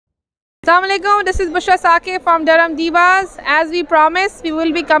Assalamualaikum, this is Bushra Saqib from Durham Divas. As we promised, we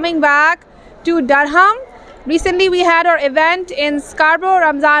will be coming back to Durham. Recently we had our event in Scarborough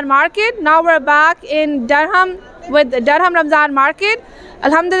Ramzan Market. Now we're back in Durham with the Durham Ramzan Market.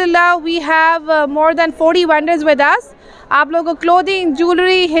 Alhamdulillah, we have more than 40 vendors with us. आप लोगों को clothing,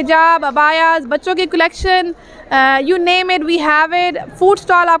 jewellery, हिजाब, abayas, बच्चों की collection, you name it we have it. Food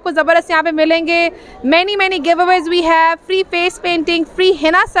stall आपको ज़बरदस्त यहाँ पे मिलेंगे. Many give Awez we have. Free face painting, free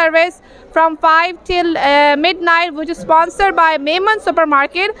Hina service from 5 till midnight, which is sponsored by Memon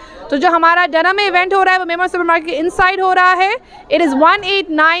supermarket. तो जो हमारा डरहम में इवेंट हो रहा है वो मेमन सुपरमार्केट इनसाइड हो रहा है. It is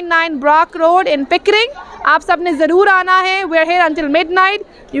 1899 Brock road in Pickering. आप सब ने ज़रूर आना है. We are here until midnight.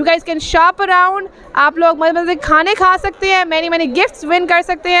 You guys can shop around. आप लोग मज़े खाने खा सकते हैं, मैनी गिफ्ट्स विन कर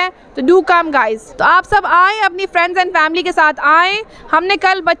सकते हैं. तो डू कम गाइस. तो आप सब आएँ, अपनी फ्रेंड्स एंड फैमिली के साथ आएँ. हमने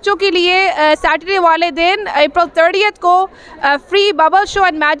कल बच्चों के लिए सैटरडे वाले दिन अप्रैल 30 को free bubble show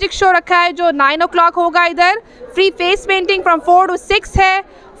and magic show रखा है जो 9 o'clock होगा इधर. Free face painting from 4 to 6 है.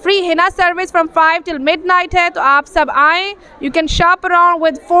 Free Hina service from 5 till midnight है. तो आप सब आएँ. You can shop around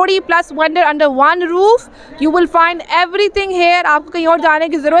with 40+ vendor under one roof. You will find everything hair. आपको कहीं और जाने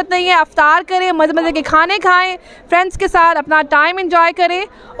की ज़रूरत नहीं है. अफ्तार करें, मज़े के खाने खाएं, फ्रेंड्स के साथ अपना टाइम एंजॉय करें.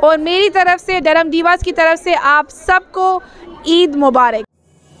 और मेरी तरफ से, डरहम दीवास की तरफ से आप सबको ईद मुबारक.